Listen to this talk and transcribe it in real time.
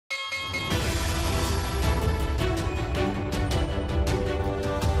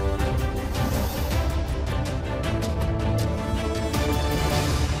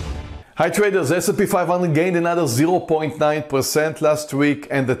Hi traders, S&P 500 gained another 0.9% last week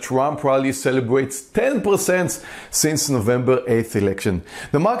and the Trump rally celebrates 10% since November 8th election.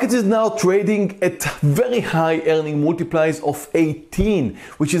 The market is now trading at very high earning multipliers of 18,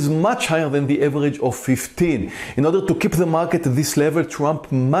 which is much higher than the average of 15. In order to keep the market at this level,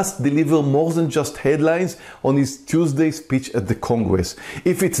 Trump must deliver more than just headlines on his Tuesday speech at the Congress.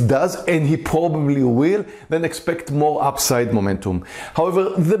 If it does, and he probably will, then expect more upside momentum.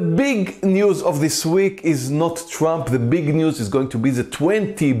 However, the big news of this week is not Trump. The big news is going to be the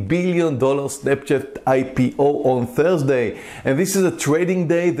 $20 billion Snapchat IPO on Thursday. And this is a trading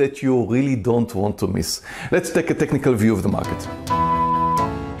day that you really don't want to miss. Let's take a technical view of the market.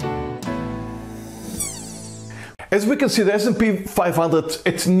 As we can see, the S&P 500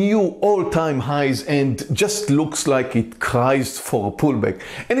 at new all-time highs and just looks like it cries for a pullback.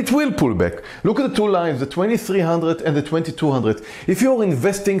 And it will pull back. Look at the two lines, the 2300 and the 2200. If you're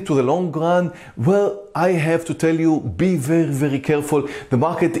investing to the long run, well, I have to tell you, be very, very careful. The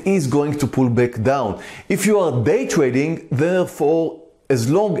market is going to pull back down. If you are day trading, therefore, as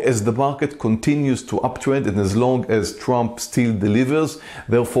long as the market continues to uptrend and as long as Trump still delivers,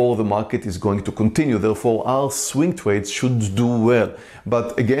 therefore the market is going to continue. Therefore, our swing trades should do well.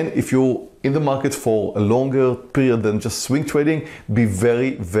 But again, if you're in the market for a longer period than just swing trading, be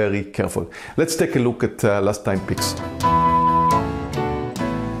very, very careful. Let's take a look at last time picks.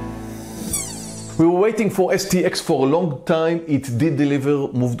 We were waiting for STX for a long time. It did deliver,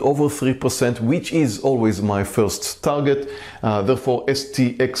 moved over 3%, which is always my first target. Therefore,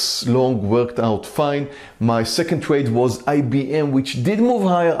 STX long worked out fine. My second trade was IBM, which did move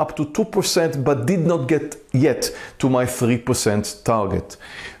higher up to 2%, but did not get yet to my 3% target.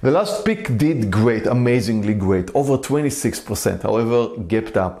 The last pick did great, amazingly great, over 26%, however,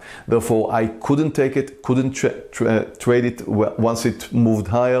 gapped up. Therefore, I couldn't take it, couldn't trade it once it moved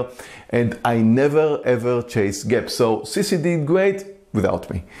higher, and I never ever chase gaps. So CC did great without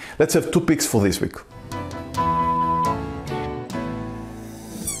me. Let's have two picks for this week.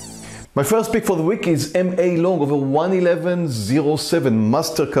 My first pick for the week is MA long over 111.07.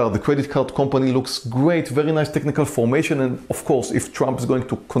 MasterCard, the credit card company, looks great, very nice technical formation, and of course, if Trump is going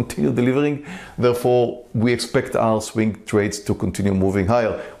to continue delivering, therefore we expect our swing trades to continue moving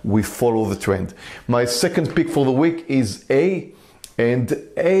higher. We follow the trend. My second pick for the week is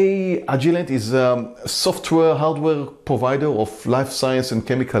Agilent is a software hardware provider of life science and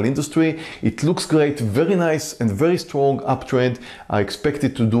chemical industry. It looks great, very nice and very strong uptrend. I expect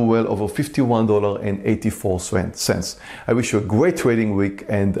it to do well over $51.84. I wish you a great trading week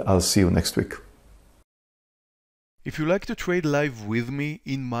and I'll see you next week. If you like to trade live with me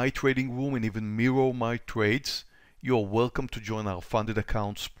in my trading room and even mirror my trades, you're welcome to join our funded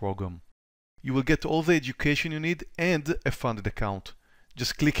accounts program. You will get all the education you need and a funded account.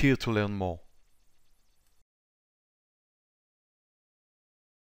 Just click here to learn more.